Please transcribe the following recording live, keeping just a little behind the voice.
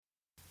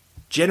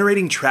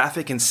Generating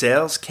traffic and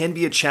sales can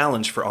be a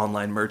challenge for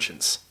online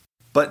merchants.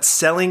 But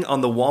selling on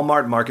the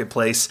Walmart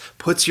Marketplace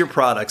puts your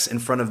products in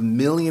front of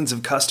millions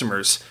of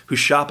customers who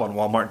shop on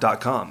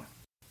Walmart.com.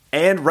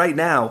 And right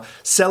now,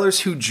 sellers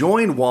who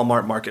join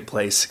Walmart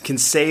Marketplace can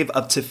save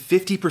up to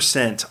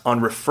 50% on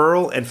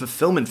referral and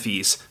fulfillment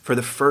fees for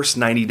the first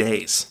 90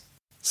 days.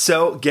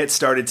 So get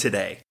started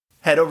today.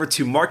 Head over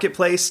to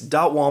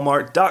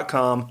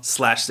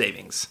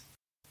marketplace.walmart.com/savings.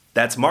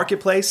 That's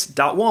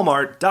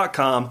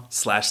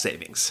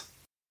marketplace.walmart.com/savings.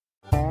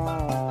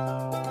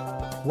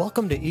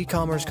 Welcome to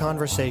E-Commerce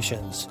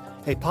Conversations,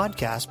 a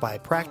podcast by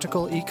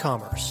Practical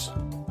E-Commerce.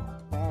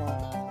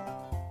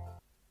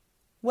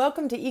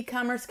 Welcome to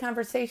E-Commerce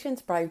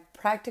Conversations by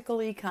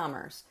Practical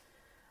E-Commerce.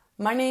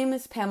 My name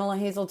is Pamela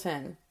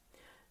Hazelton.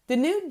 The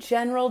new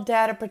General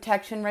Data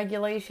Protection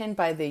Regulation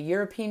by the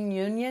European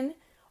Union,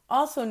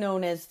 also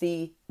known as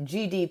the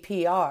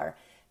GDPR,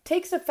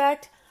 takes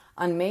effect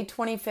on May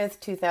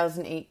 25,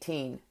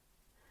 2018.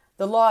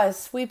 The law is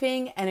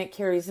sweeping and it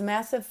carries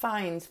massive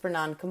fines for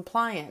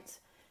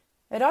non-compliance.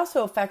 It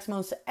also affects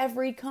most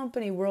every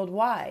company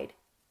worldwide.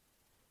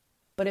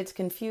 But it's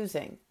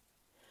confusing.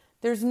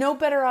 There's no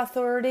better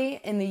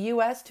authority in the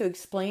U.S. to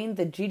explain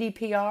the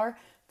GDPR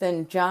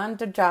than John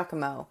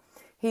DiGiacomo.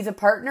 He's a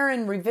partner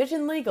in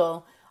Revision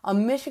Legal, a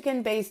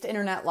Michigan-based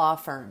internet law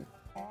firm.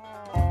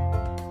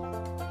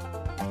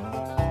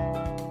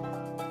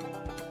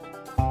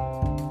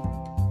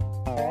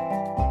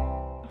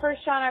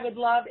 First, Sean, I would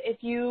love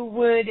if you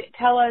would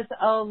tell us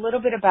a little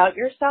bit about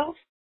yourself.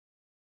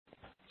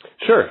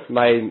 Sure.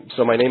 My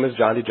name is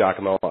John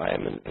DiGiacomo. I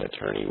am an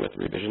attorney with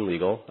Revision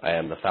Legal. I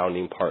am the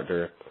founding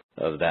partner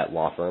of that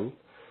law firm.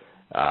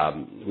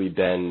 We've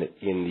been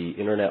in the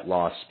internet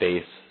law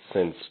space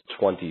since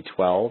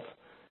 2012.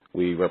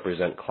 We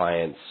represent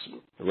clients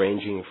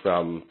ranging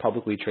from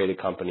publicly traded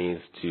companies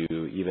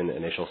to even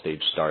initial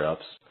stage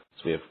startups.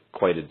 So we have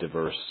quite a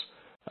diverse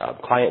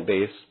client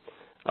base.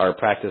 Our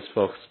practice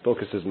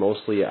focuses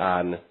mostly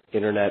on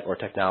internet or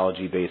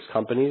technology-based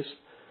companies,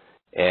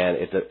 and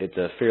it's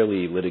a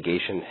fairly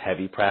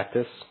litigation-heavy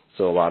practice.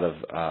 So a lot of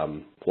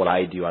what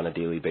I do on a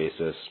daily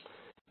basis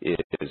is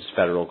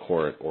federal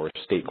court or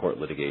state court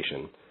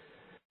litigation.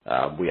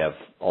 We have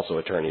also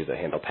attorneys that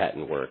handle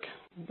patent work,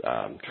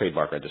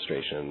 trademark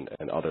registration,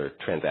 and other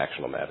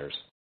transactional matters.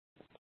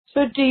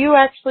 So do you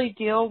actually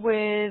deal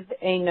with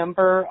a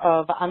number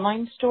of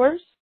online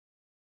stores?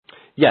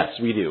 Yes,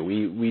 we do.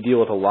 We deal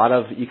with a lot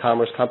of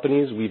e-commerce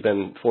companies. We've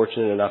been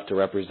fortunate enough to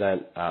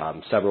represent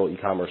several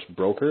e-commerce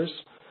brokers.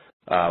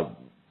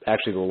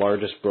 Actually, the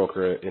largest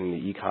broker in the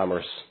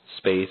e-commerce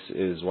space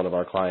is one of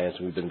our clients,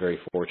 and we've been very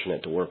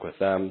fortunate to work with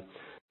them.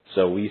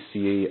 So we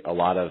see a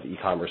lot of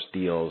e-commerce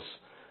deals,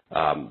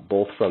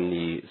 both from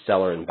the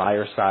seller and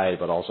buyer side,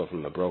 but also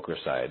from the broker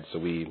side. So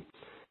we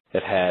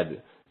have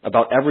had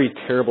about every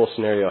terrible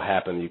scenario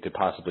happen you could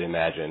possibly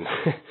imagine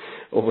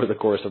over the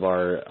course of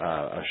our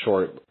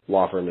short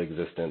law firm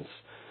existence.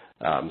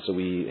 So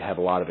we have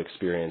a lot of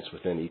experience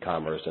within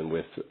e-commerce and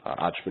with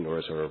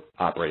entrepreneurs who are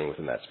operating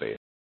within that space.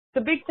 The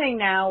big thing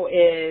now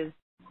is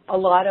a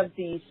lot of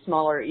these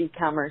smaller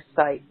e-commerce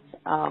sites,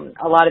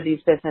 a lot of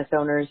these business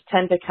owners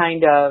tend to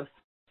kind of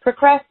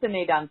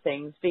procrastinate on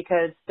things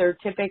because they're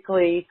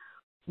typically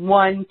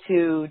 1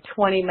 to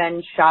 20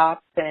 men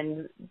shops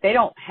and they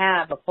don't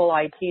have a full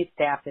IT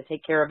staff to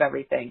take care of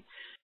everything.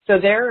 So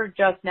they're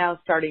just now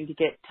starting to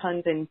get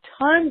tons and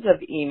tons of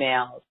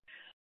emails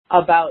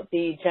about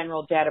the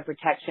General Data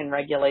Protection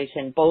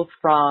Regulation, both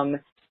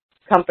from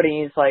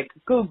companies like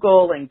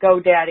Google and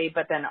GoDaddy,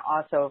 but then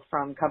also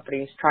from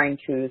companies trying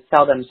to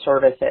sell them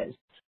services.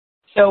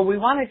 So we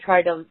want to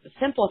try to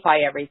simplify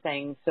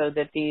everything so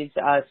that these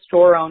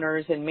store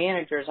owners and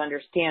managers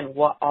understand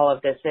what all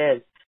of this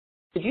is.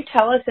 Could you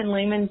tell us in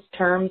layman's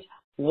terms,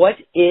 what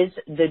is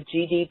the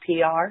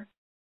GDPR?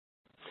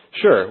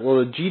 Sure. Well,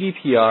 the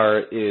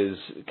GDPR is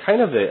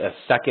kind of a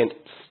second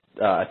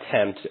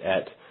attempt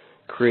at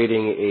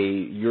creating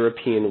a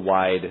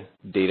European-wide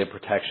data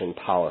protection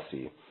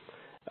policy.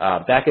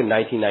 Back in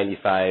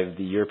 1995,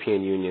 the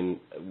European Union,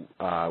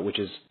 which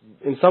is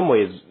in some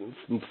ways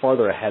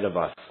farther ahead of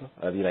us,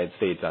 the United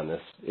States on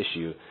this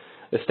issue,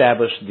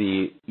 established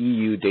the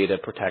EU Data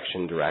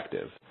Protection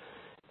Directive.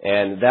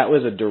 And that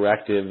was a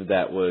directive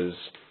that was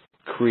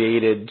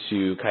created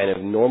to kind of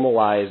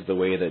normalize the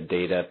way that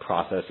data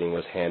processing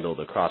was handled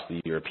across the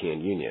European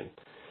Union.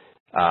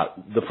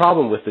 The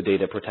problem with the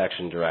Data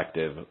Protection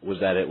Directive was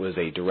that it was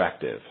a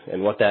directive.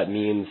 And what that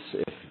means,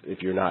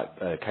 if you're not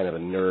kind of a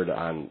nerd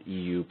on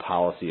EU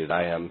policy as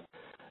I am,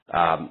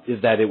 is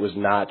that it was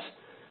not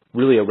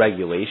really a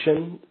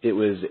regulation. It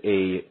was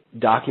a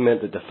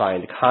document that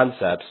defined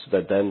concepts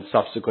that then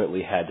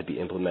subsequently had to be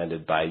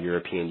implemented by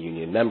European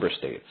Union member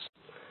states.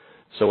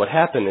 So what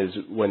happened is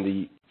when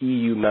the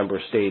EU member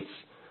states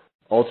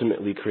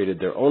ultimately created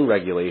their own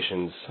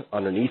regulations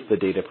underneath the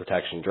Data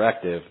Protection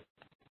Directive,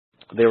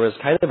 there was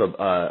kind of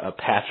a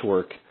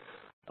patchwork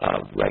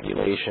of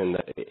regulation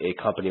that a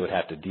company would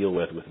have to deal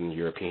with within the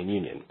European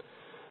Union.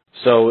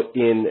 So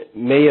in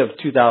May of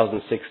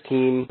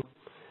 2016,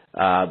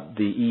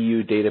 The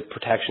EU Data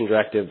Protection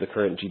Directive, the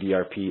current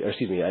GDRP, or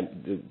excuse me,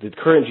 the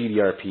current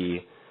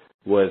GDRP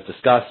was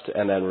discussed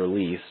and then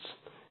released.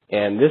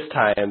 And this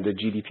time, the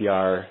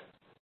GDPR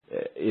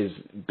is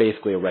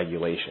basically a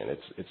regulation.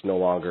 It's no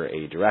longer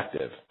a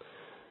directive.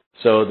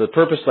 So the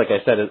purpose, like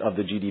I said, of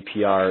the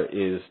GDPR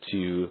is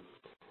to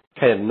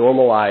kind of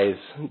normalize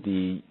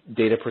the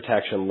data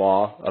protection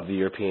law of the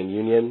European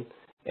Union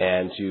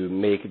and to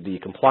make the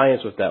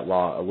compliance with that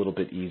law a little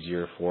bit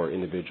easier for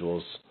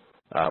individuals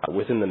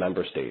within the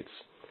member states.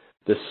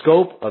 The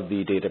scope of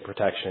the data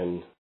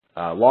protection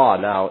law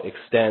now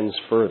extends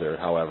further,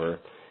 however,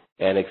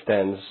 and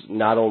extends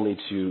not only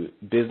to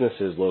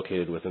businesses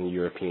located within the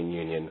European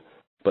Union,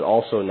 but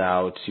also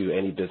now to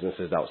any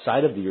businesses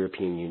outside of the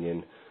European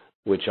Union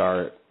which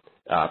are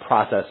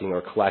processing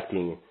or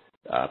collecting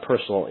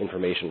personal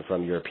information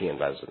from European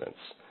residents.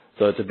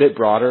 So it's a bit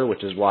broader,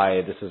 which is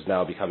why this is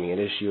now becoming an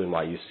issue and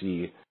why you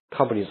see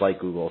companies like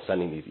Google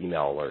sending these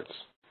email alerts.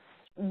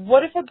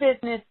 What if a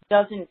business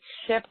doesn't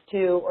ship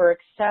to or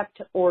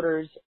accept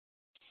orders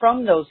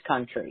from those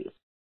countries?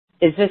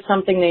 Is this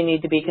something they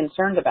need to be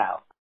concerned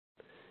about?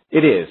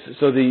 It is.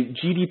 So the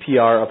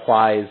GDPR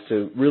applies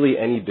to really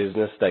any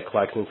business that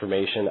collects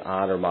information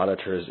on or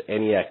monitors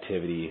any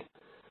activity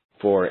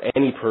for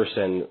any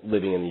person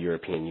living in the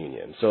European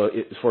Union. So,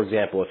 for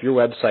example, if your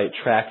website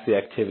tracks the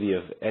activity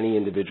of any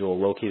individual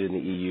located in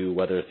the EU,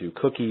 whether through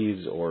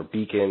cookies or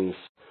beacons,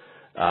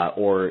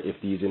 or if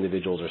these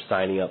individuals are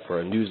signing up for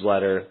a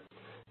newsletter,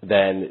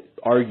 then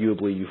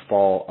arguably you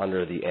fall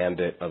under the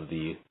ambit of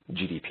the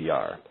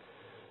GDPR.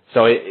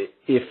 So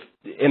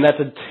and that's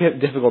a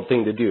difficult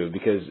thing to do,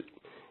 because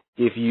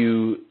if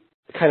you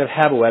kind of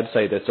have a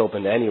website that's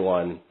open to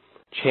anyone,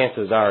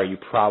 chances are you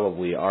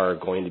probably are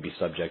going to be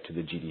subject to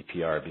the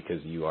GDPR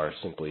because you are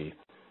simply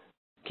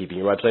keeping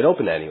your website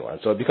open to anyone.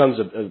 So it becomes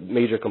a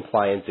major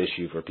compliance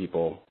issue for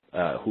people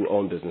who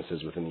own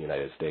businesses within the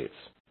United States.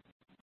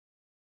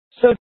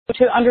 So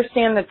to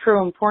understand the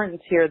true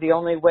importance here, the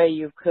only way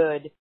you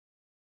could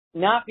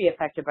not be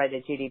affected by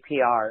the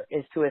GDPR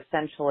is to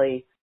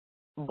essentially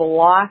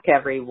block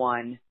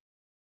everyone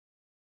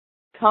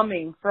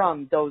coming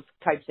from those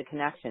types of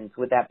connections.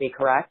 Would that be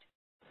correct?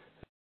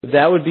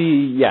 That would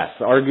be, yes,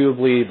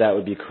 arguably that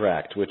would be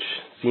correct, which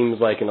seems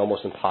like an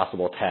almost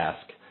impossible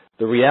task.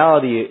 The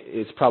reality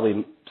is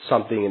probably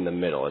something in the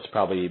middle. It's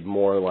probably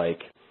more like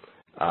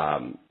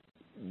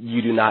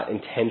you do not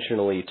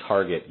intentionally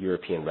target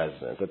European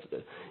residents.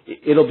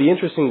 It'll be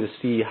interesting to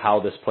see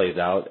how this plays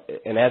out.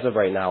 And as of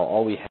right now,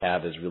 all we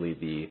have is really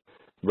the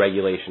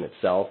regulation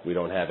itself. We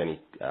don't have any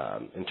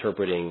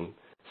interpreting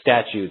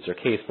statutes or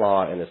case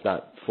law, and it's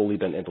not fully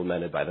been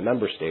implemented by the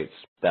member states.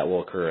 That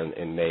will occur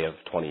in May of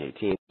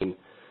 2018.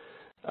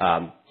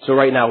 So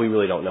right now, we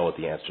really don't know what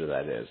the answer to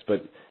that is.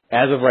 But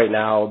as of right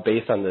now,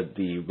 based on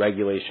the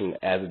regulation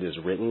as it is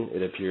written,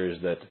 it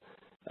appears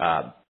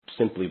that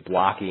simply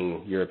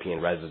blocking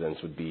European residents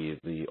would be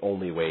the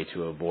only way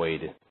to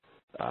avoid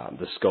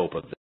the scope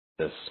of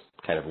this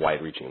kind of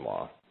wide-reaching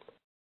law.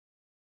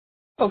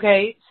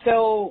 Okay,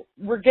 so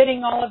we're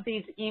getting all of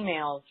these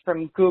emails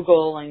from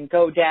Google and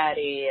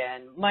GoDaddy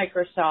and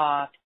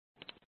Microsoft,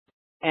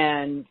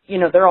 and, you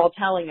know, they're all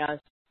telling us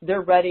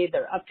they're ready,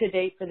 they're up to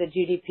date for the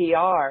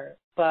GDPR,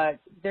 but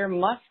there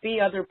must be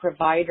other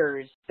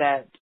providers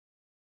that,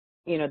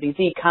 you know, these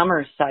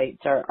e-commerce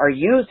sites are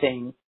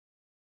using.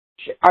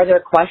 Are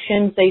there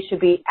questions they should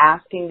be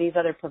asking these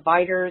other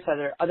providers? Are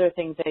there other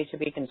things they should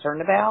be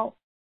concerned about?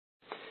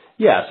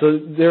 Yeah, so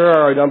there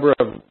are a number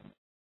of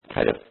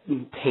kind of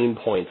pain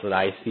points that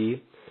I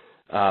see.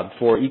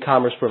 For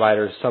e-commerce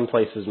providers, some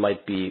places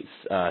might be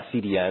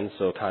CDNs,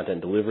 so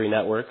content delivery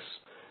networks.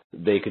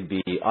 They could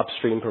be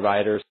upstream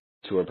providers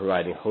who are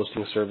providing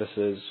hosting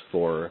services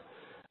for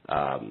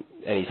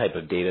any type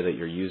of data that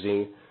you're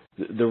using.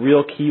 The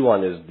real key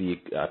one is the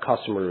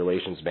customer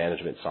relations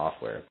management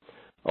software.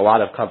 A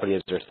lot of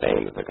companies are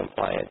saying that they're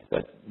compliant,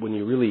 but when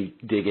you really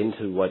dig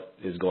into what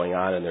is going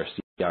on in their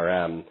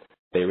CRM,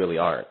 they really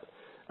aren't.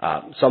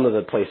 Some of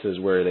the places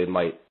where they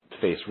might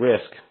face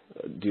risk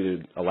due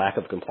to a lack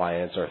of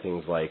compliance are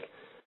things like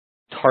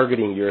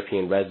targeting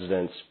European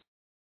residents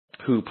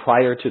who,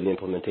 prior to the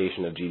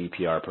implementation of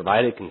GDPR,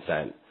 provided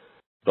consent,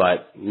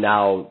 but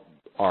now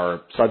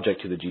are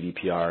subject to the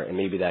GDPR, and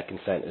maybe that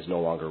consent is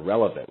no longer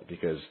relevant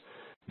because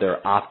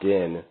their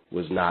opt-in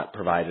was not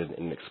provided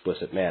in an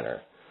explicit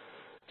manner.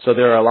 So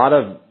there are a lot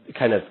of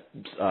kind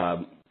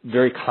of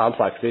very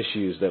complex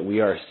issues that we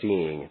are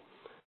seeing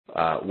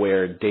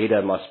where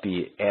data must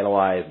be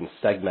analyzed and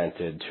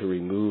segmented to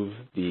remove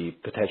the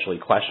potentially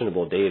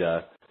questionable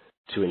data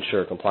to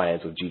ensure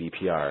compliance with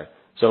GDPR.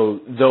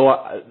 So though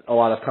a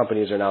lot of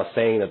companies are now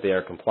saying that they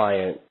are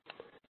compliant,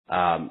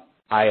 I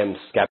am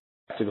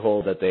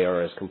skeptical that they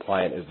are as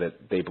compliant as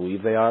that they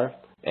believe they are.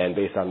 And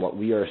based on what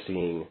we are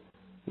seeing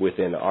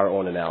within our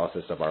own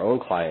analysis of our own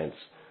clients,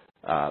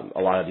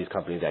 a lot of these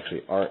companies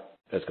actually aren't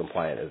as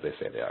compliant as they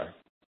say they are.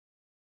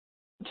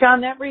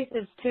 John, that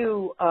raises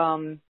two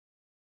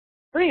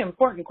pretty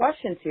important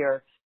questions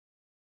here.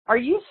 Are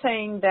you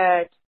saying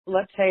that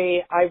let's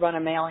say I run a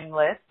mailing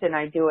list and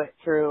I do it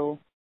through,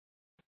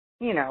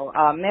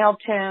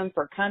 MailChimp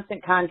or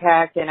Constant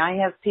Contact, and I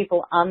have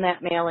people on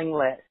that mailing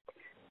list,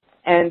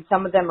 and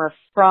some of them are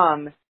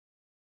from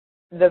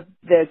the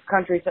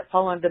countries that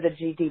fall under the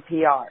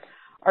GDPR.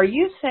 Are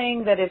you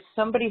saying that if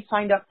somebody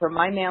signed up for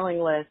my mailing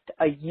list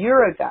a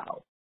year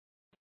ago,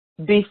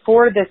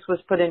 before this was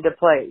put into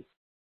place,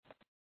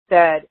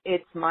 that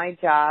it's my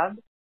job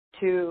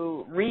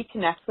to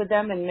reconnect with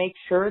them and make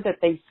sure that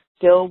they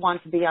still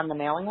want to be on the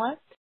mailing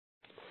list?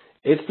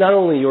 It's not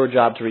only your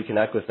job to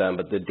reconnect with them,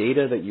 but the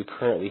data that you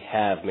currently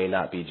have may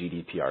not be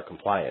GDPR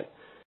compliant.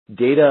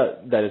 Data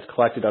that is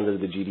collected under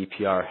the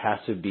GDPR has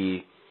to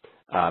be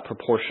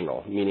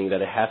proportional, meaning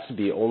that it has to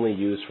be only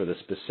used for the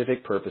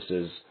specific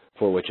purposes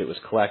for which it was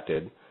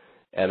collected.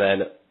 And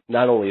then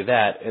not only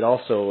that, it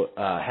also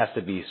has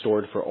to be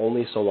stored for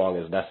only so long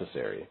as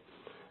necessary.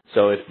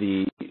 So if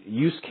the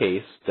use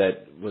case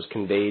that was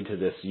conveyed to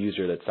this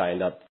user that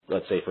signed up,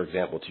 let's say, for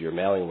example, to your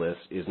mailing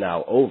list is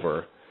now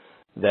over,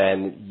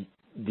 then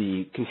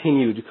the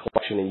continued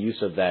collection and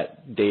use of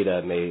that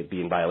data may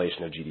be in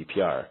violation of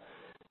GDPR.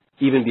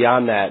 Even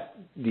beyond that,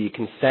 the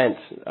consent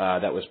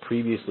that was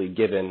previously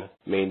given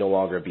may no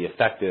longer be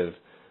effective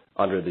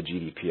under the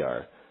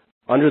GDPR.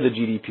 Under the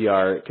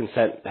GDPR,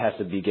 consent has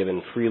to be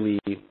given freely.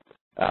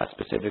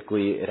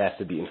 Specifically, it has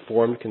to be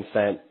informed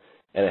consent,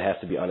 and it has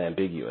to be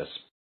unambiguous.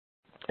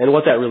 And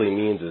what that really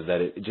means is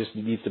that it just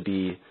needs to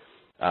be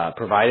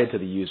provided to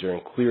the user in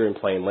clear and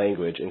plain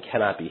language and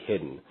cannot be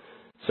hidden.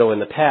 So in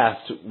the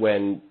past,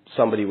 when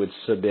somebody would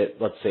submit,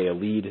 let's say, a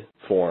lead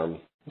form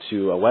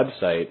to a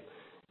website,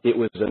 it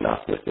was enough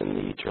within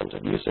the terms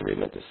of use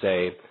agreement to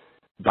say,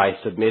 by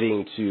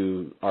submitting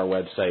to our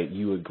website,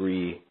 you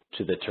agree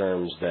to the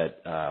terms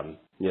that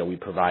we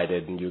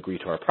provided, and you agree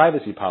to our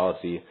privacy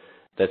policy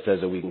that says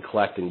that we can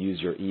collect and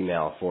use your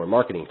email for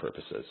marketing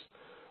purposes.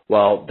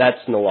 Well, that's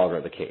no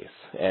longer the case,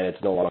 and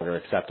it's no longer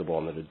acceptable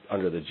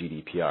under the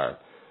GDPR.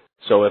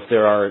 So if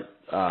there are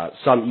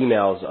some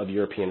emails of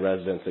European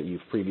residents that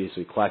you've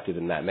previously collected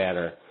in that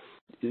manner,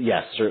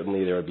 yes,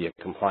 certainly there would be a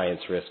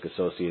compliance risk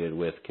associated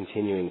with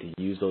continuing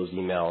to use those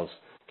emails,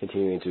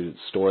 continuing to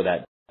store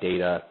that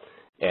data,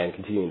 and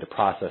continuing to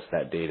process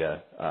that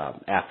data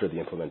after the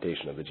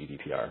implementation of the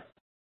GDPR.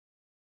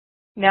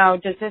 Now,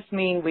 does this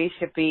mean we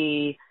should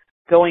be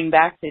going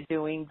back to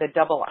doing the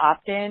double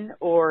opt-in,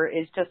 or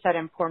is just that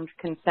informed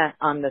consent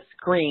on the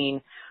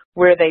screen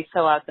where they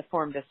fill out the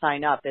form to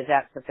sign up, is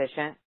that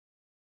sufficient?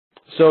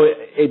 So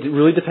it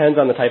really depends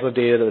on the type of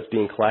data that's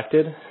being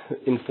collected.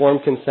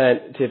 Informed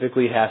consent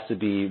typically has to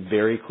be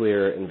very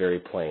clear and very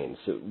plain.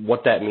 So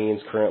what that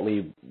means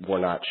currently, we're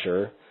not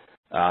sure.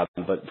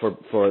 But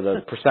for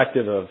the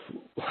perspective of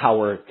how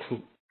we're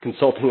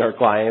consulting our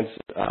clients,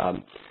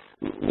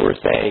 we're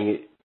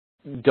saying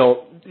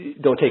don't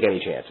take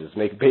any chances.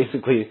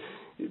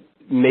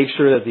 Make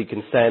sure that the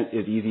consent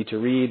is easy to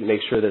read.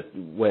 Make sure that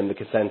when the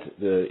consent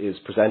is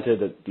presented,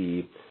 that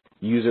the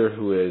user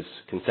who is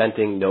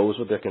consenting knows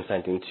what they're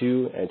consenting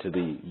to and to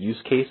the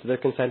use case that they're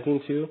consenting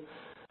to.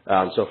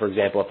 So, for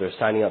example, if they're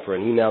signing up for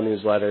an email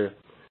newsletter,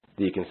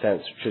 the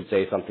consent should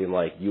say something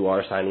like, you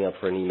are signing up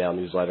for an email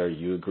newsletter,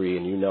 you agree,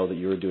 and you know that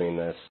you're doing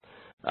this.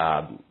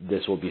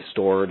 This will be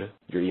stored.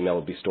 Your email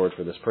will be stored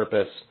for this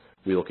purpose.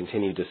 We will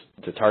continue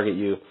to target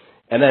you.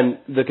 And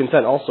then the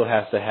consent also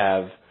has to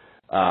have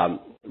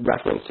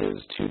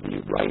references to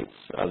the rights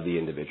of the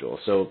individual.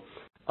 So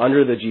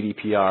under the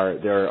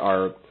GDPR, there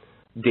are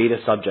data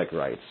subject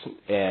rights.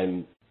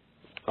 And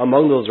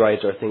among those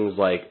rights are things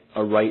like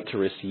a right to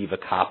receive a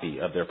copy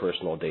of their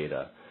personal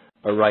data,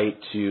 a right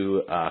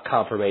to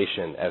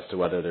confirmation as to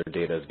whether their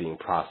data is being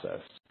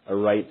processed, a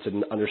right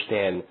to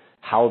understand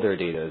how their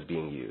data is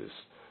being used,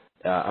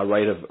 a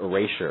right of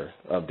erasure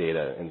of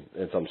data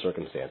in some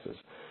circumstances.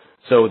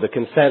 So the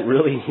consent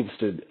really needs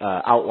to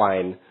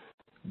outline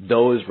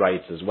those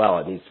rights as well.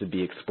 It needs to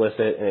be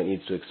explicit, and it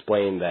needs to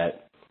explain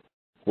that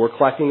we're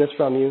collecting this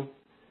from you.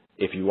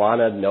 If you want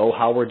to know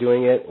how we're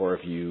doing it, or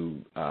if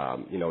you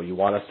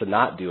want us to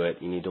not do it,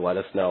 you need to let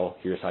us know.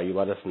 Here's how you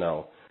let us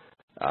know.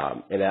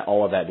 And that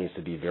all of that needs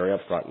to be very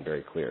upfront and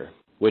very clear,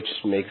 which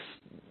makes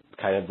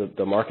kind of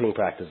the marketing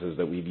practices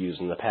that we've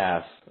used in the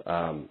past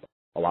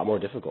a lot more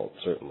difficult,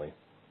 certainly.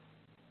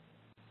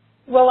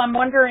 Well, I'm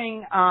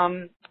wondering,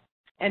 and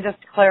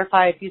just to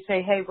clarify, if you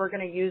say, hey, we're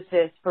going to use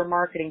this for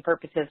marketing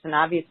purposes, and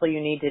obviously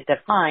you need to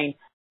define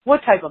what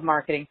type of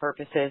marketing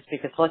purposes,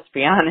 because let's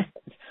be honest,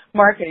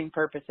 marketing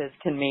purposes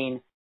can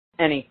mean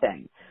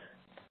anything.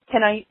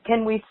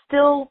 Can we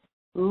still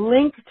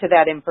link to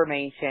that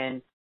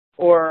information,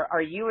 or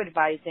are you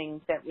advising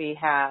that we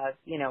have,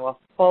 a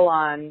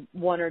full-on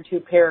 1 or 2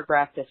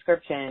 paragraph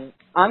description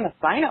on the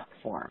sign-up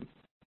form?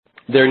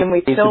 Can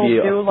we still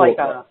do like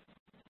a...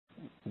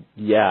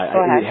 Yeah,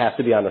 it has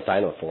to be on the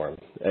sign-up form.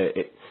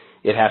 It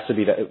has to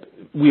be that.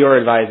 We are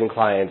advising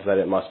clients that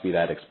it must be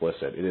that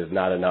explicit. It is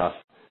not enough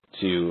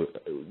to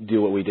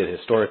do what we did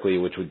historically,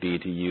 which would be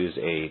to use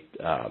a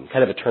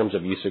kind of a terms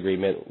of use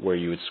agreement where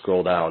you would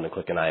scroll down and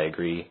click an I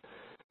agree.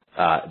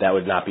 That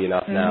would not be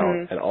enough now.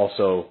 And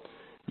also,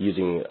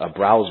 using a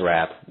browse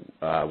wrap,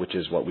 which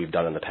is what we've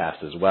done in the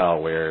past as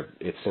well, where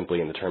it's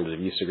simply in the terms of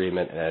use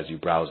agreement, and as you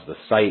browse the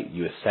site,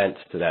 you assent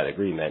to that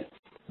agreement.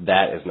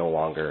 That is no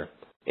longer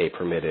a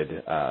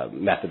permitted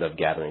method of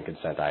gathering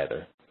consent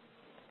either.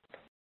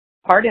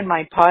 Pardon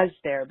my pause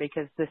there,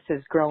 because this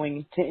is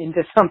growing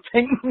into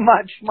something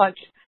much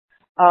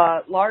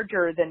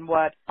larger than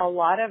what a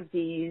lot of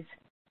these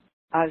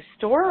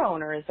store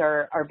owners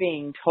are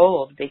being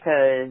told,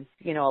 because,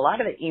 you know, a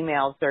lot of the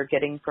emails they're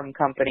getting from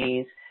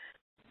companies,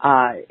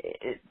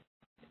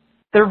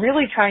 they're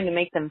really trying to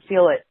make them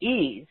feel at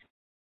ease,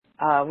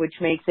 which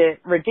makes it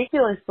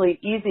ridiculously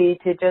easy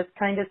to just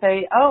kind of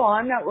say, oh,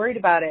 I'm not worried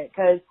about it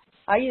because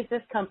I use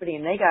this company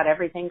and they got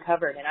everything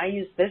covered, and I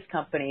use this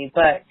company.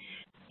 But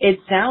it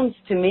sounds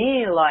to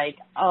me like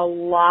a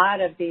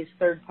lot of these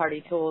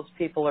third-party tools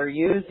people are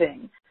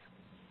using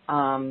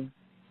are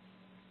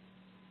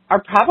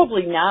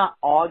probably not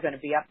all going to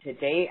be up to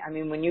date. I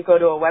mean, when you go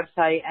to a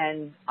website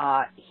and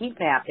heat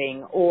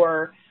mapping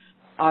or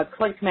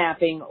click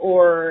mapping,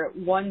 or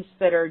ones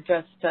that are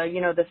just,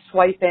 the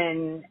swipe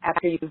in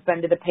after you've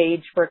been to the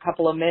page for a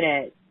couple of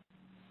minutes.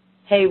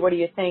 Hey, what do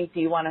you think? Do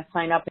you want to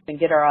sign up and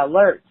get our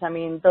alerts? I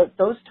mean,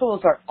 those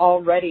tools are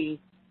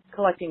already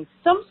collecting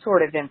some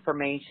sort of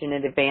information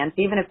in advance,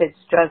 even if it's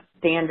just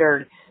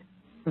standard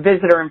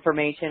visitor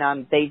information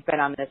on they've been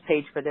on this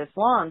page for this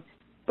long.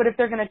 But if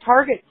they're going to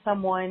target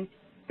someone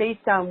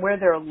based on where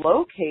they're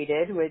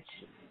located, which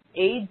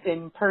aids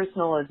in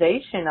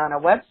personalization on a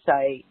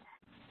website,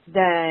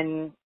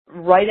 then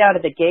right out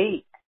of the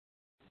gate,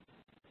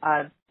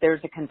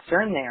 there's a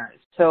concern there.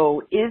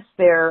 So is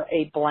there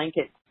a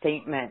blanket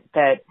statement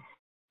that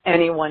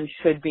anyone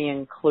should be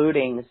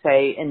including,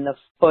 say, in the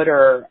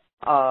footer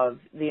of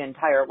the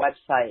entire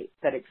website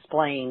that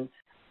explains,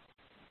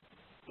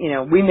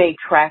 we may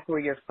track where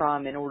you're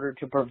from in order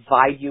to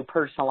provide you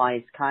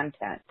personalized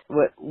content?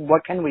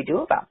 What can we do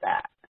about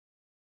that?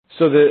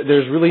 So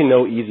there's really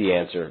no easy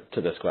answer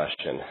to this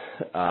question.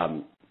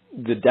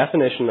 The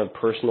definition of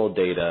personal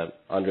data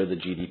under the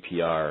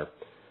GDPR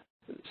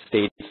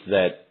states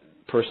that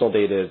personal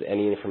data is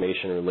any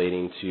information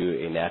relating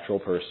to a natural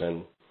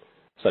person,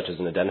 such as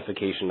an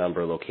identification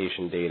number,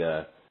 location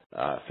data,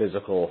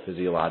 physical,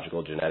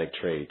 physiological, genetic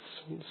traits,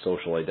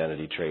 social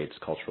identity traits,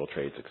 cultural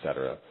traits,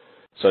 etc.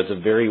 So it's a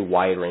very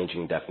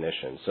wide-ranging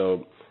definition.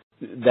 So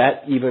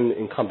that even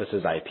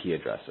encompasses IP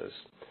addresses.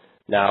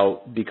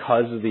 Now,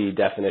 because the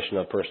definition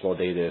of personal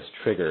data is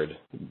triggered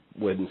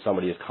when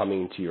somebody is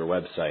coming to your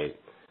website,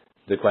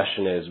 the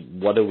question is,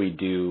 what do we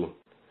do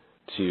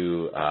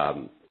to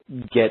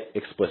get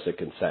explicit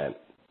consent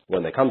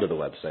when they come to the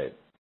website?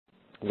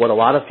 What a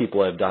lot of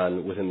people have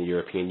done within the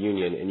European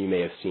Union, and you may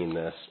have seen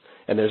this,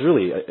 and there's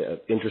really an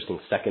interesting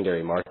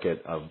secondary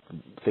market of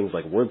things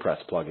like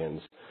WordPress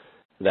plugins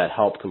that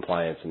help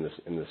compliance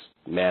in this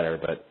manner,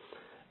 but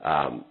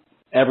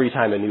every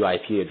time a new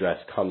IP address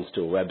comes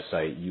to a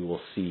website, you will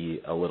see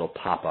a little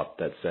pop-up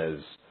that says,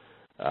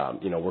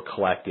 we're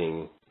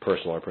collecting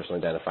personal or personally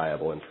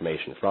identifiable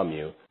information from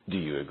you. Do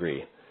you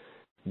agree?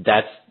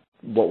 That's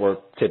what we're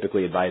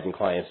typically advising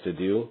clients to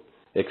do,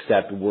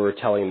 except we're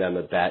telling them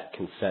that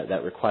consent,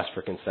 that request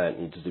for consent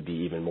needs to be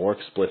even more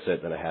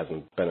explicit than it has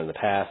been in the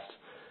past.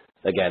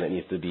 Again, it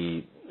needs to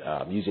be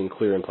using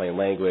clear and plain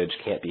language,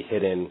 can't be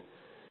hidden,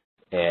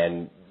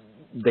 and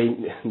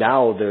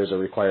now there's a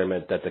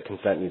requirement that the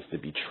consent needs to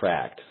be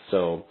tracked.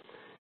 So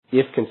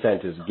if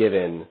consent is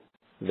given,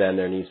 then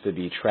there needs to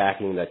be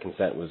tracking that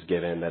consent was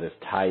given that is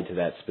tied to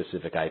that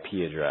specific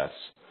IP address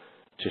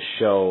to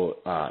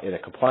show in a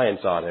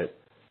compliance audit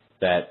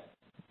that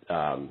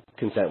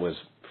consent was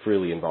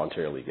freely and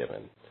voluntarily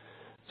given.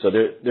 So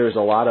there's a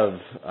lot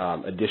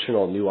of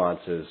additional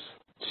nuances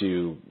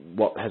to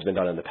what has been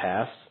done in the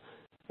past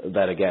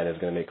that, again, is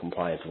going to make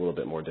compliance a little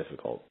bit more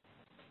difficult.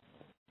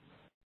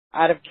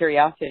 Out of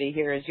curiosity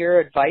here, is your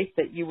advice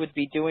that you would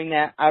be doing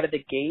that out of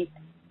the gate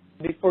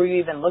before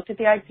you even looked at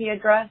the IP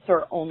address,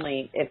 or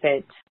only if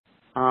it's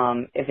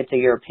a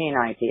European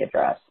IP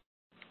address?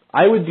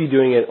 I would be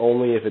doing it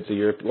only if it's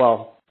a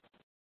well,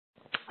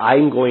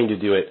 I'm going to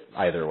do it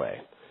either way.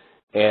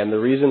 And the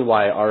reason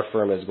why our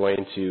firm is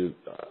going to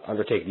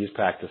undertake these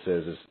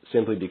practices is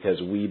simply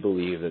because we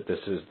believe that this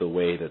is the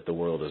way that the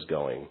world is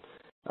going.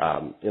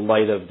 In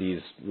light of these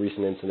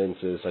recent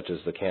incidences, such as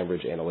the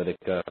Cambridge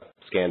Analytica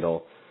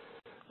scandal,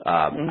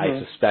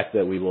 I suspect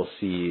that we will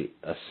see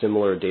a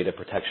similar data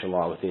protection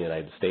law within the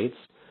United States.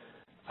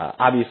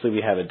 Obviously,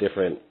 we have a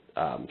different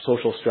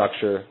social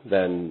structure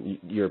than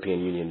European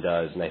Union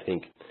does, and I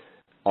think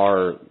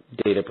our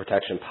data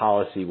protection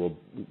policy will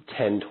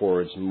tend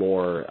towards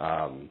more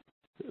of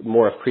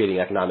creating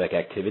economic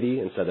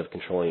activity instead of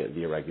controlling it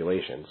via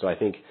regulation. So I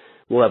think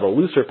we'll have a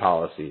looser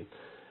policy.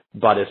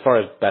 But as far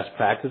as best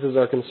practices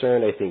are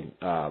concerned, I think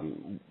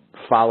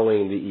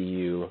following the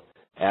EU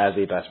as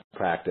a best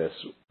practice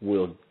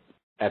will,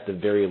 at the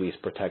very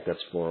least, protect us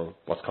for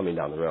what's coming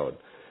down the road.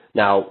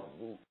 Now,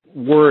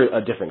 we're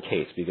a different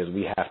case because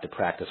we have to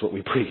practice what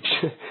we preach.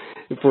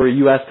 For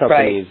U.S.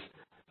 companies,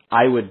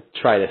 right, I would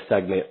try to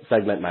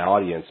segment my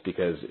audience,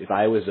 because if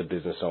I was a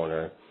business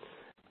owner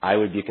I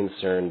would be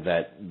concerned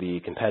that the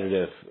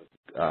competitive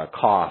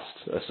cost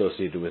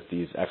associated with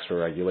these extra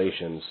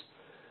regulations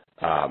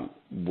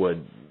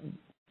would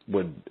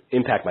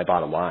impact my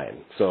bottom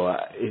line. So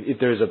if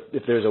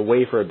there's a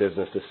way for a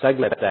business to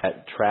segment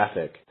that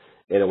traffic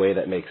in a way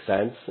that makes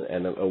sense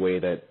and a way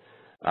that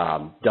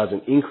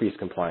doesn't increase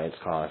compliance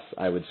costs,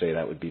 I would say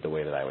that would be the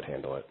way that I would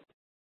handle it.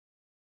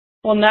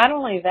 Well, not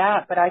only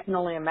that, but I can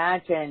only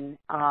imagine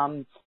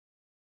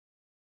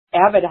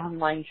avid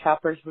online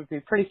shoppers would be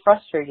pretty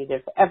frustrated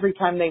if every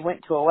time they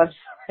went to a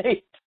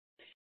website.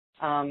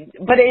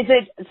 But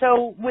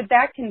so with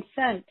that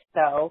consent,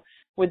 though,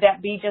 would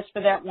that be just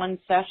for that one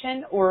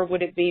session, or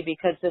would it be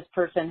because this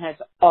person has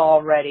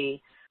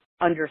already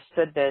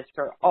understood this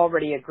or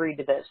already agreed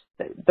to this?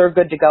 They're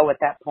good to go at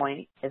that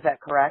point. Is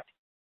that correct?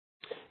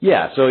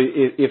 Yeah. So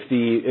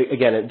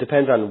again, it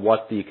depends on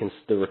what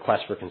the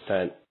request for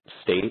consent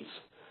states.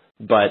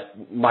 But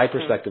my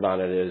perspective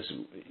on it is,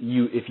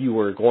 if you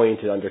were going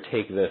to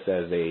undertake this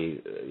as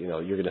you're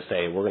going to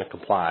say we're going to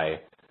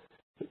comply,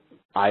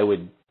 I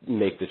would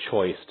make the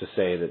choice to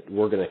say that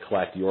we're going to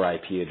collect your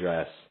IP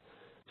address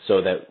so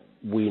that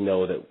we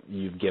know that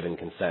you've given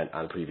consent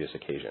on previous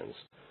occasions.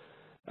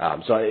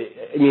 So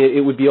I mean, it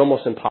would be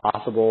almost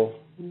impossible.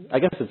 I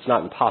guess it's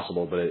not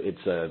impossible, but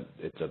it's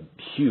a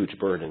huge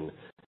burden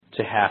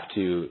to have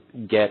to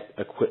get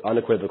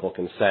unequivocal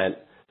consent,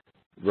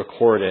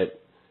 record it,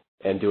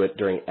 and do it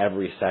during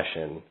every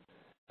session.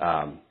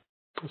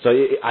 So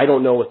I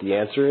don't know what the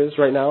answer is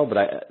right now, but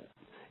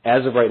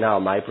as of right now,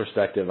 my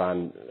perspective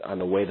on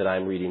the way that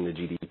I'm reading the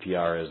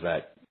GDPR is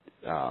that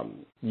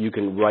you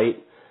can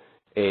write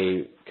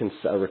a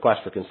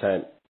request for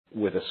consent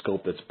with a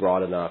scope that's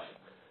broad enough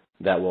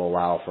that will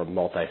allow for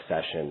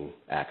multi-session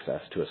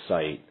access to a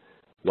site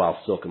while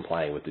still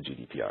complying with the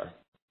GDPR.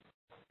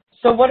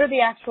 So what are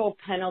the actual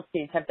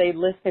penalties? Have they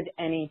listed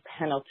any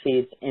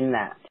penalties in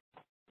that?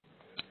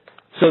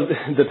 So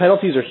the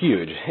penalties are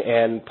huge,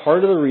 and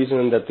part of the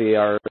reason that they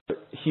are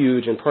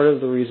huge and part of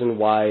the reason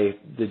why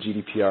the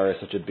GDPR is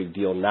such a big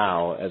deal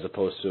now as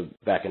opposed to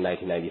back in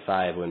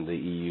 1995 when the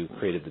EU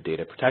created the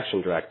Data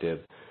Protection Directive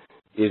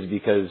is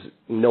because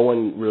no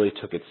one really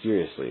took it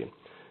seriously.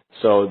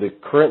 So the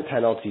current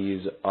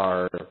penalties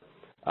are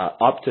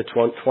up to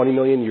 20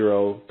 million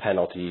euro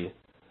penalty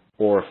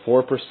or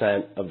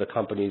 4% of the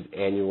company's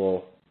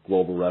annual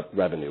global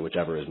revenue,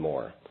 whichever is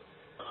more.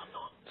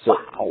 So,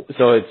 wow.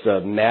 So it's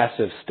a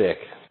massive stick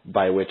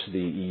by which the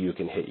EU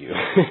can hit you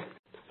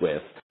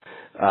with.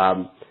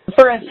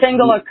 For a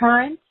single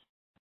occurrence?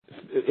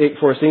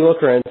 For a single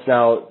occurrence.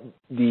 Now,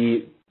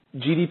 the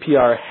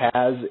GDPR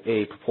has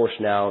a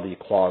proportionality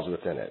clause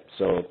within it.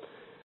 So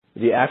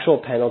the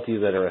actual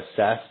penalties that are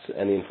assessed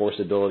and the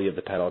enforceability of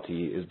the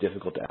penalty is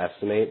difficult to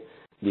estimate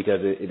because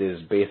it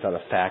is based on a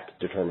fact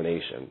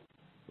determination.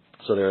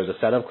 So there is a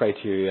set of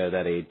criteria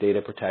that a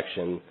data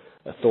protection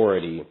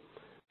authority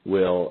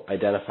will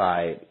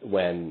identify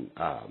when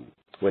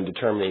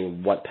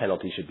determining what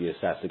penalty should be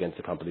assessed against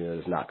a company that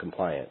is not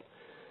compliant.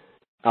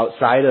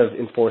 Outside of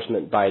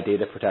enforcement by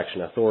data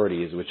protection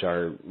authorities, which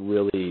are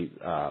really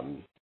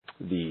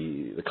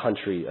the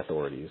country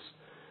authorities,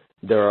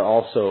 there are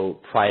also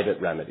private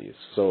remedies.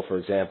 So, for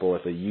example,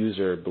 if a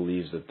user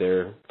believes that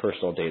their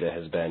personal data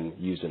has been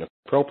used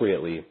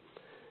inappropriately,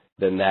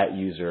 then that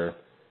user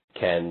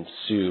can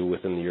sue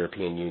within the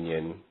European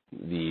Union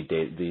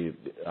the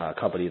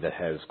company that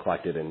has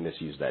collected and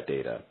misused that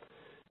data.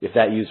 If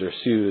that user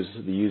sues,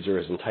 the user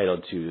is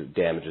entitled to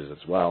damages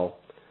as well,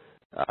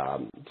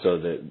 so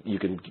that you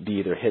can be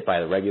either hit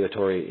by the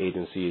regulatory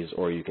agencies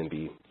or you can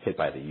be hit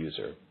by the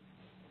user.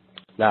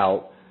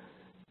 Now,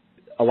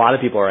 a lot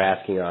of people are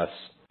asking us,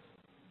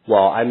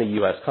 well, I'm a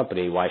U.S.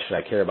 company, why should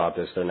I care about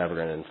this? They're never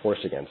going to enforce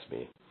against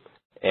me.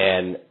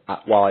 And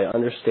while I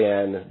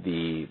understand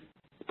the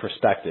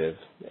perspective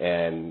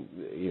and,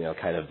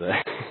 kind of the,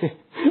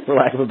 for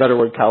lack of a better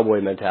word,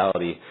 cowboy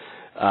mentality,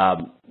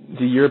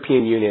 the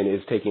European Union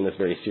is taking this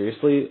very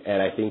seriously,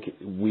 and I think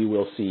we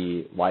will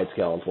see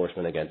wide-scale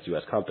enforcement against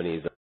U.S.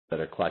 companies that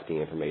are collecting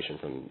information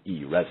from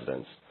EU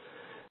residents.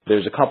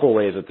 There's a couple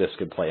ways that this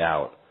could play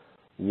out.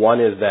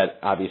 One is that,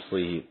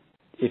 obviously,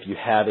 if you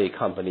have a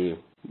company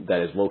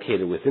that is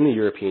located within the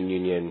European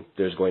Union,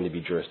 there's going to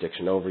be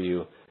jurisdiction over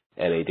you,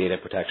 and a data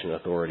protection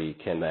authority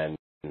can then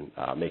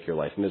make your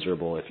life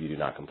miserable if you do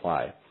not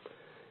comply.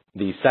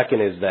 The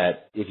second is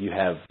that if you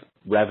have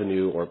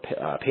revenue or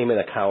payment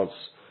accounts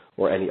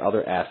or any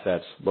other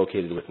assets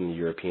located within the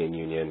European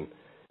Union,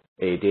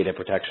 a data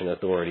protection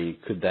authority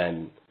could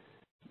then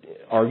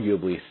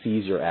arguably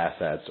seize your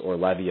assets or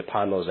levy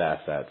upon those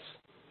assets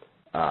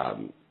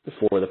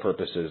for the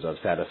purposes of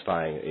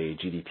satisfying a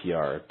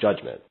GDPR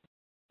judgment.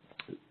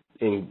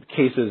 In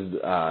cases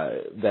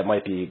that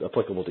might be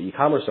applicable to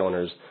e-commerce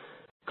owners,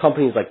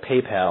 companies like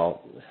PayPal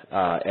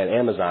and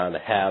Amazon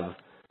have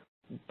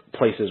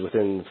places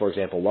within, for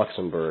example,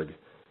 Luxembourg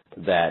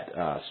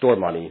that store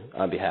money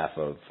on behalf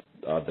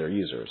of their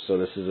users. So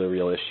this is a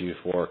real issue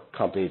for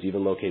companies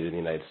even located in the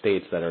United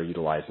States that are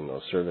utilizing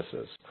those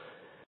services.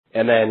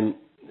 And then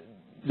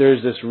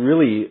there's this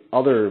really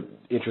other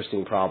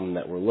interesting problem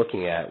that we're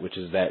looking at, which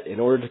is that in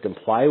order to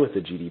comply with the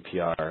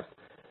GDPR,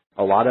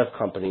 a lot of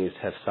companies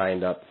have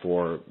signed up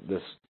for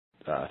this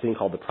thing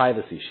called the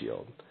Privacy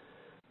Shield,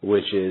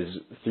 which is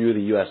through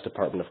the U.S.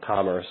 Department of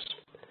Commerce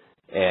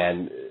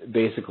and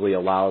basically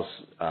allows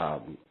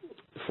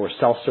for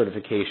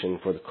self-certification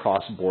for the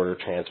cross-border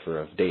transfer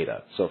of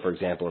data. So, for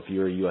example, if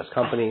you're a U.S.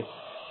 company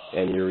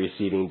and you're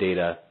receiving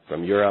data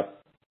from Europe,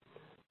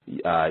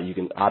 you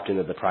can opt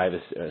into the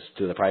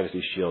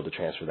Privacy Shield to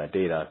transfer that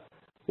data.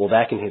 Well,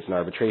 that contains an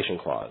arbitration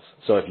clause.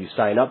 So if you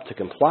sign up to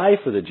comply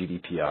for the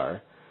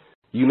GDPR,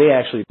 you may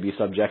actually be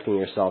subjecting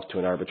yourself to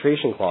an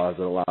arbitration clause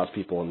that allows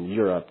people in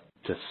Europe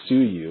to sue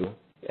you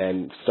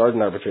and start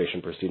an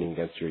arbitration proceeding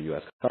against your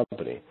U.S.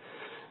 company.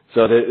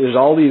 So there's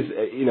all these,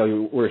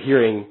 we're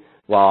hearing,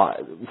 well,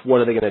 what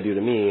are they going to do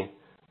to me?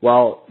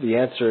 Well, the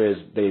answer is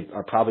they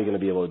are probably going to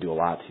be able to do a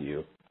lot to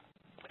you.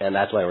 And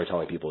that's why we're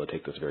telling people to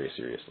take this very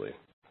seriously.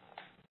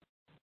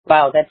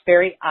 Wow, that's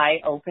very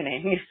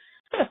eye-opening.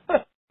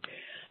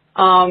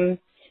 Okay,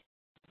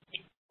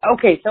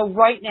 so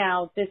right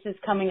now, this is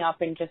coming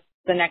up in just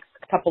the next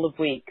couple of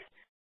weeks.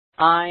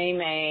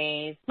 I'm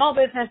a small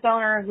business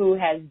owner who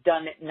has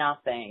done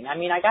nothing. I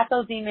mean, I got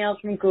those emails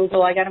from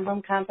Google. I got them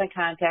from Constant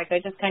Contact. I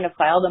just kind of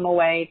filed them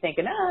away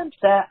thinking,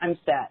 I'm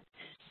set.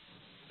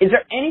 Is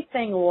there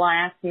anything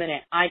last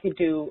minute I could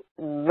do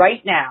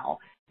right now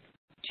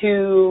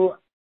to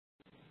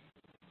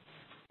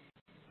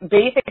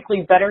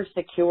basically better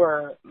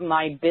secure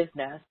my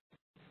business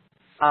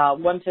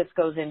once this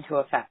goes into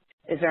effect?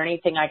 Is there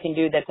anything I can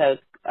do that's a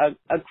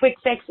quick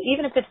fix,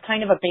 even if it's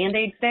kind of a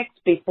Band-Aid fix,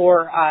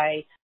 before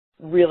I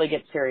really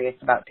get serious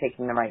about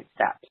taking the right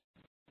steps?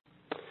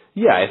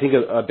 Yeah, I think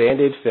a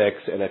Band-Aid fix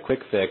and a quick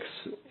fix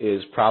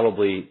is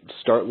probably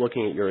start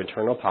looking at your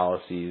internal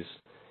policies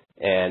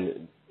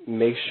and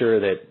make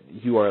sure that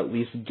you are at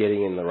least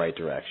getting in the right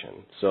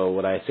direction. So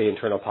when I say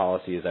internal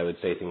policies, I would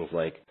say things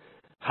like,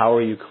 how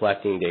are you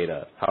collecting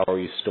data? How are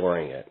you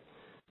storing it?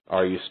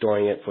 Are you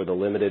storing it for the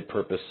limited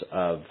purpose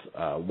of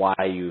why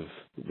you've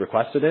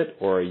requested it,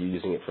 or are you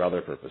using it for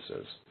other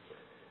purposes?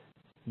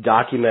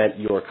 Document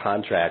your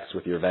contracts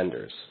with your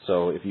vendors.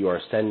 So if you are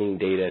sending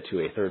data to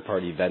a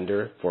third-party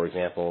vendor, for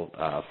example,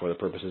 for the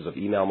purposes of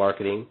email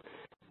marketing,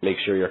 make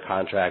sure your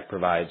contract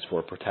provides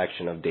for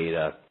protection of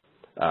data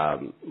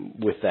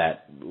with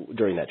that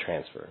during that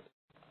transfer.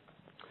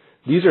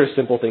 These are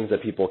simple things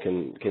that people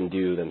can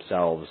do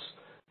themselves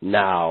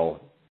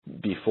now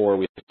before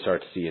we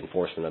start to see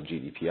enforcement of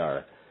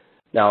GDPR.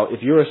 Now,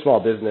 if you're a small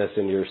business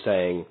and you're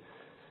saying,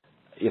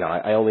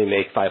 I only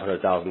make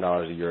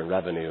 $500,000 a year in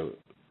revenue,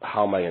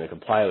 how am I going to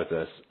comply with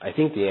this? I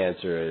think the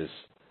answer is,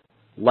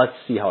 let's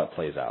see how it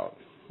plays out.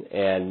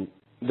 And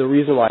the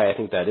reason why I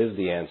think that is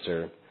the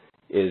answer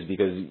is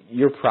because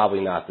you're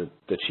probably not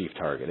the chief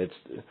target.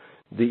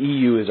 The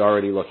EU is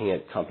already looking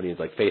at companies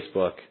like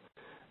Facebook.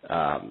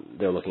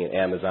 They're looking at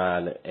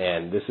Amazon,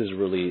 and this is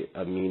really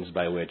a means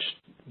by which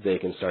they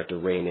can start to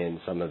rein in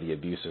some of the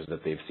abuses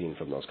that they've seen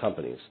from those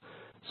companies.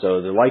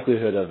 So the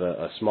likelihood of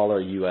a smaller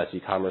U.S.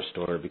 e-commerce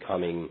store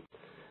becoming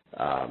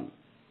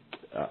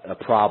a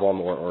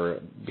problem or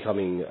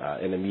becoming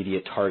an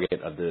immediate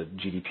target of the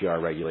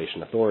GDPR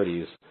regulation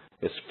authorities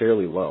is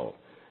fairly low.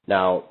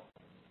 Now,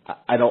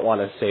 I don't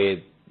want to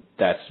say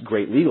that's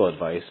great legal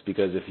advice,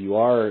 because if you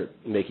are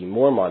making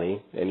more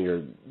money and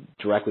you're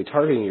directly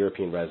targeting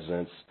European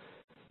residents,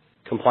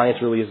 compliance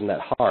really isn't that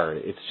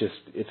hard.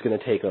 It's going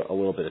to take a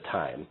little bit of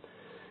time.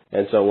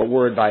 And so what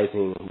we're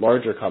advising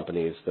larger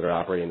companies that are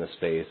operating in this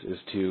space is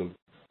to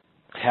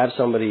have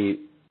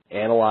somebody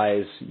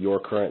analyze your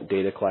current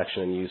data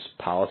collection and use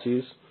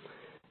policies,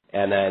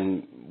 and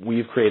then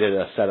we've created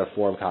a set of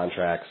form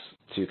contracts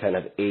to kind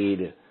of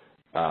aid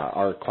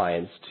our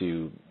clients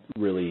to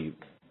really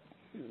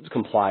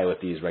comply with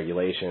these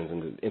regulations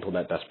and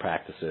implement best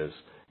practices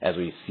as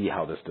we see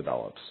how this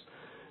develops.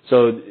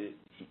 So,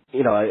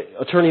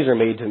 attorneys are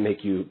made to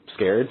make you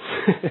scared.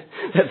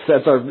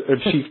 that's our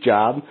chief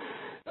job.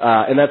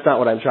 And that's not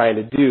what I'm trying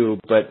to do,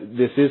 but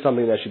this is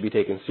something that should be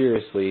taken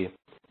seriously.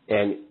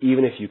 And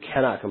even if you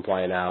cannot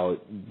comply now,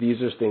 these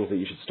are things that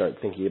you should start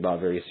thinking about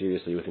very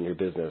seriously within your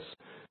business,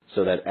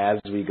 so that as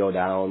we go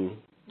down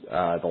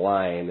the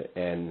line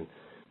and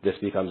this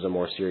becomes a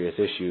more serious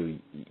issue,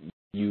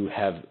 you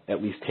have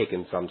at least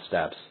taken some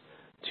steps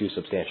to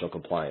substantial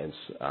compliance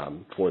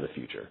for the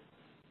future.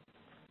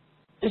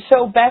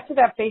 So back to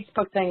that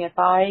Facebook thing, if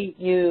I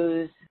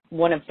use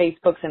one of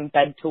Facebook's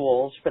embed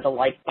tools for the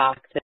like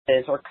boxes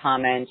or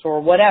comments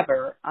or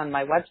whatever on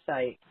my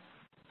website,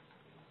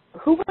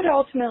 who would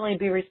ultimately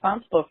be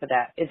responsible for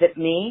that? Is it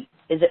me?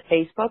 Is it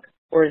Facebook?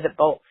 Or is it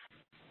both?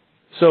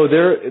 So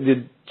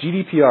the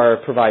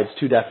GDPR provides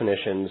two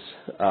definitions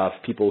of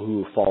people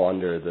who fall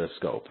under the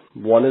scope.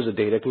 One is a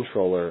data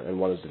controller and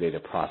one is a data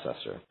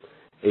processor.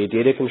 A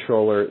data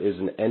controller is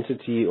an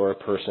entity or a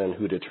person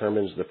who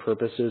determines the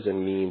purposes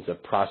and means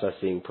of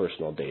processing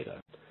personal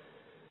data.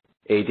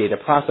 A data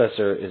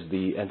processor is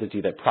the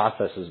entity that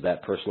processes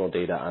that personal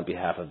data on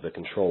behalf of the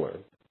controller.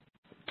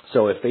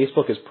 So if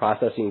Facebook is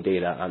processing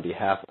data on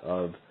behalf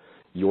of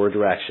your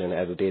direction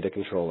as a data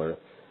controller,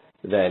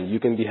 then you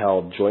can be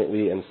held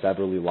jointly and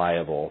severally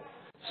liable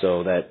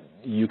so that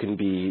you can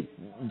be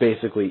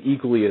basically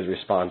equally as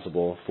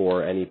responsible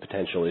for any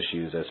potential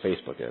issues as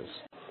Facebook is.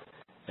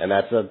 And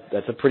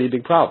that's a pretty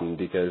big problem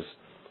because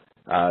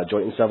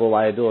joint and several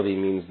liability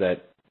means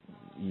that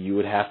you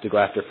would have to go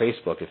after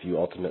Facebook if you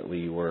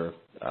ultimately were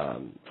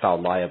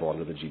found liable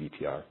under the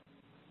GDPR.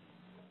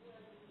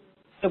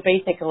 So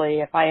basically,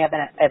 if I have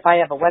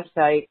a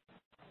website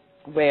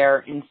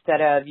where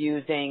instead of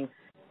using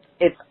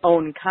its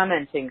own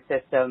commenting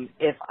system,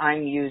 if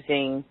I'm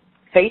using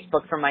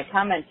Facebook for my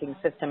commenting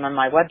system on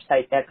my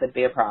website, that could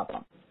be a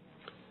problem.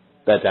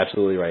 That's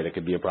absolutely right. It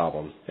could be a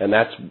problem. And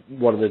that's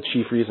one of the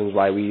chief reasons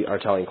why we are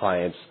telling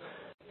clients,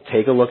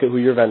 take a look at who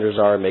your vendors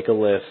are, make a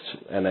list,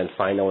 and then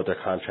find out what their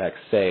contracts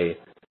say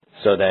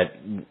so that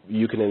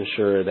you can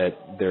ensure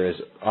that there is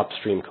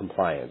upstream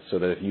compliance, so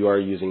that if you are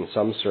using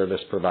some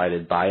service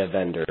provided by a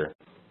vendor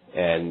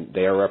and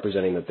they are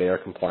representing that they are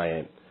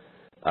compliant,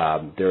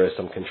 there is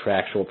some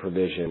contractual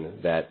provision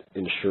that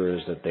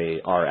ensures that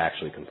they are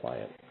actually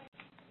compliant.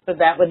 So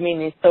that would mean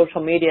these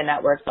social media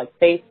networks like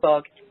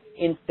Facebook,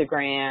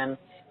 Instagram,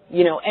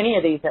 any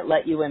of these that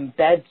let you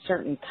embed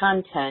certain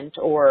content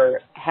or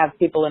have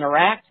people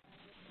interact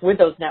with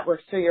those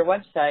networks through your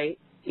website,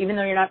 even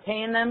though you're not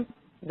paying them,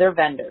 they're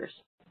vendors.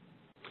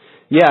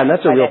 Yeah, and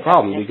that's a real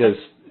problem because,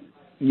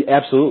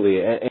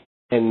 absolutely.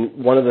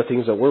 And one of the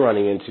things that we're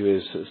running into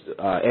is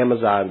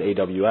Amazon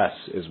AWS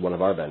is one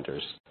of our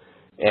vendors.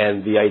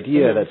 And the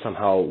idea that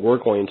somehow we're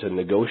going to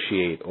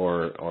negotiate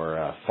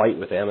or fight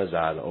with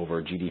Amazon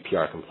over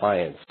GDPR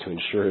compliance to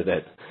ensure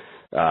that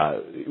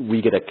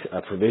we get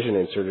a provision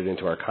inserted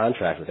into our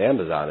contract with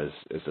Amazon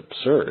is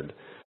absurd,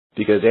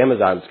 because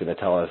Amazon's going to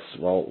tell us,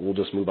 well, we'll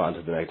just move on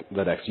to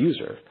the next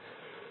user.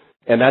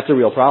 And that's a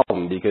real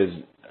problem, because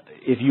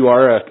if you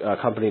are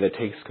a company that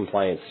takes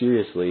compliance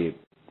seriously,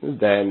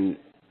 then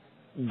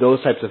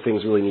those types of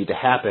things really need to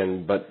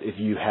happen. But if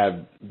you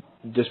have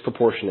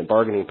disproportionate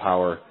bargaining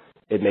power,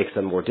 it makes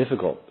them more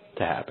difficult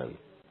to happen.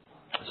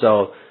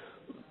 So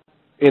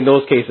in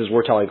those cases,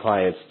 we're telling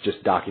clients,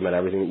 just document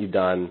everything that you've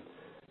done,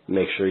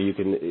 make sure you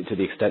can, to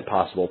the extent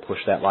possible, push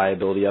that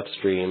liability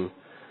upstream.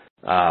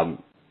 But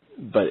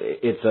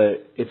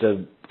it's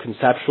a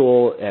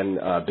conceptual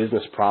and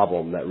business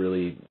problem that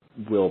really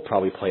will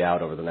probably play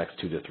out over the next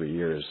 2 to 3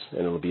 years,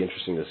 and it'll be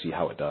interesting to see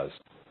how it does.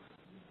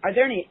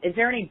 Is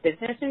there any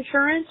business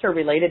insurance or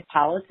related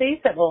policies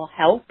that will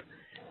help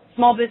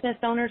small business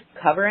owners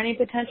cover any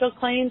potential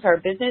claims? Are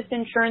business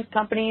insurance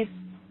companies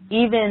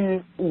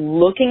even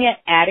looking at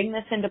adding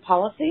this into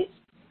policies?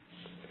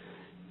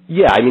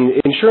 Yeah, I mean,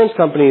 insurance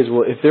companies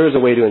will, if there is a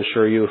way to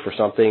insure you for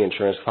something,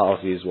 insurance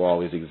policies will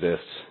always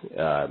exist,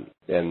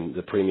 and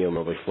the premium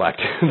will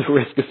reflect the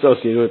risk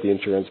associated with the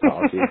insurance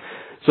policy.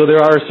 So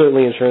there are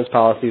certainly insurance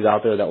policies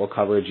out there that will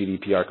cover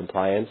GDPR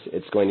compliance.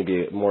 It's going to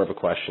be more of a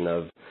question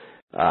of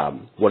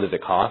what does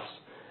it cost.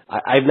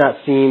 I've not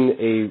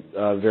seen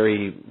a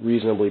very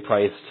reasonably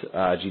priced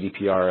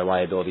GDPR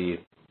liability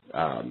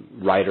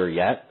rider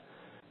yet,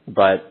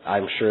 but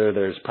I'm sure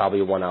there's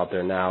probably one out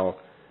there now.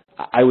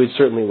 I would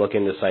certainly look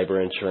into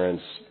cyber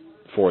insurance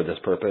for this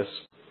purpose,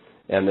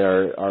 and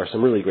there are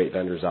some really great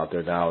vendors out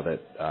there now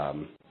that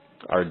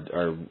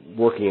are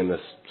working in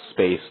this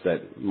space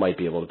that might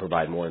be able to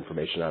provide more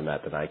information on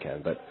that than I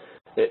can. But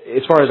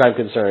as far as I'm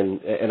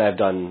concerned, and I've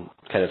done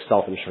kind of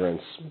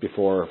self-insurance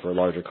before for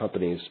larger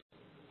companies,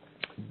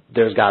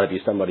 there's got to be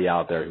somebody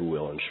out there who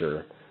will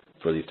insure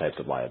for these types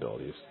of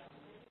liabilities.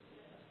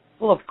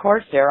 Well, of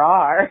course there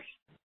are.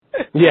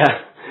 Yeah.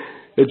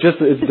 It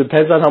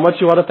depends on how much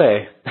you want to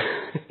pay.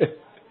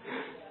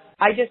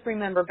 I just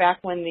remember back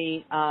when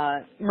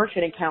the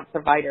merchant account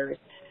providers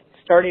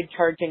started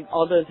charging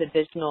all those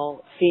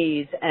additional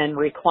fees and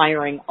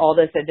requiring all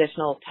this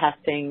additional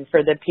testing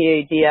for the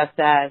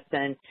PADSS,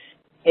 and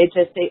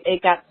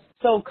it got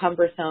so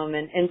cumbersome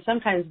and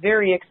sometimes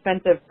very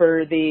expensive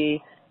for the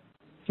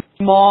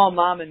small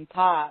mom and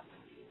pop.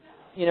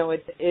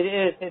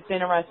 It's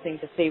interesting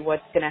to see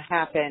what's going to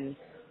happen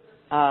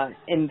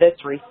in this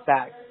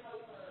respect.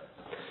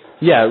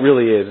 Yeah, it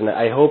really is, and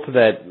I hope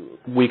that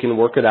we can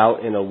work it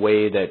out in a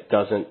way that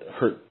doesn't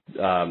hurt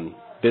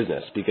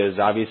business, because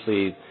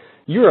obviously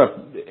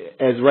Europe,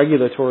 as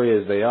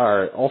regulatory as they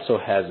are, also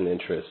has an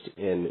interest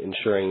in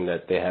ensuring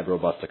that they have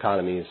robust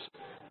economies.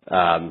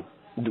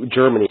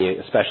 Germany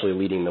especially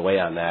leading the way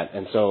on that,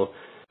 and so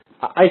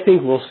I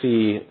think we'll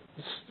see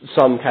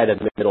some kind of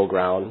middle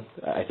ground.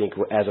 I think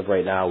as of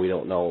right now, we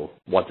don't know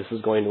what this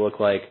is going to look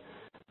like.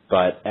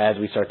 But as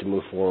we start to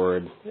move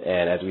forward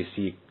and as we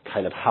see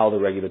kind of how the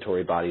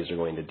regulatory bodies are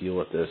going to deal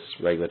with this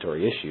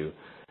regulatory issue,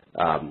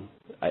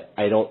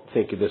 I don't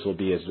think this will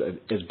be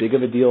as big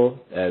of a deal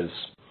as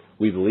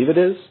we believe it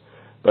is.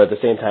 But at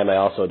the same time, I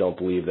also don't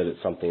believe that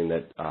it's something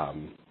that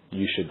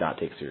you should not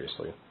take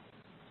seriously.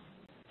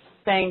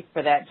 Thanks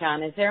for that,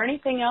 John. Is there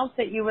anything else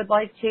that you would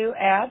like to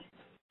add?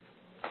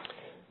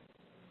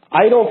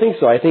 I don't think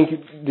so. I think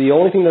the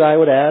only thing that I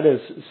would add is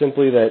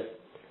simply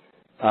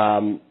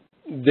that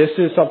This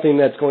is something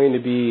that's going to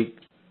be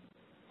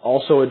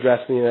also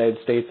addressed in the United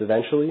States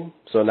eventually.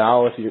 So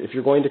now if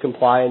you're going to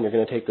comply and you're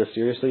going to take this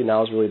seriously,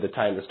 now is really the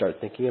time to start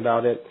thinking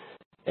about it.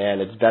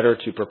 And it's better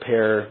to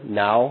prepare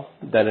now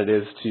than it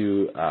is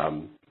to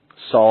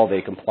solve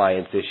a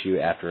compliance issue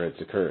after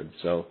it's occurred.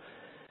 So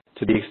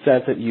to the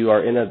extent that you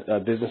are in a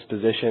business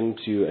position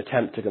to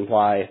attempt to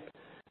comply,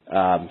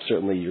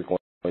 certainly you're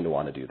going to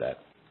want to do that.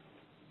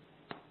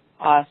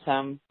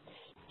 Awesome.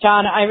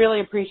 John, I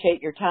really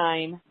appreciate your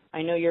time.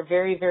 I know you're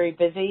very, very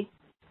busy.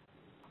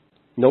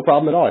 No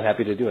problem at all. I'm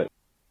happy to do it.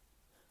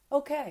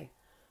 Okay.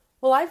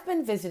 Well, I've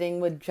been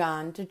visiting with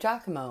John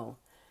DiGiacomo.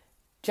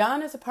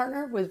 John is a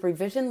partner with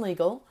Revision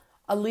Legal,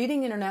 a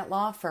leading internet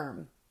law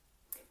firm.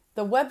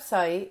 The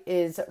website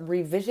is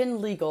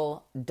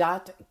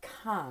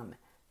revisionlegal.com.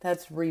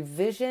 That's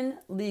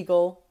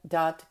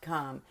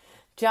revisionlegal.com.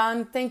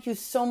 John, thank you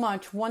so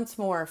much once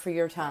more for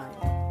your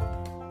time.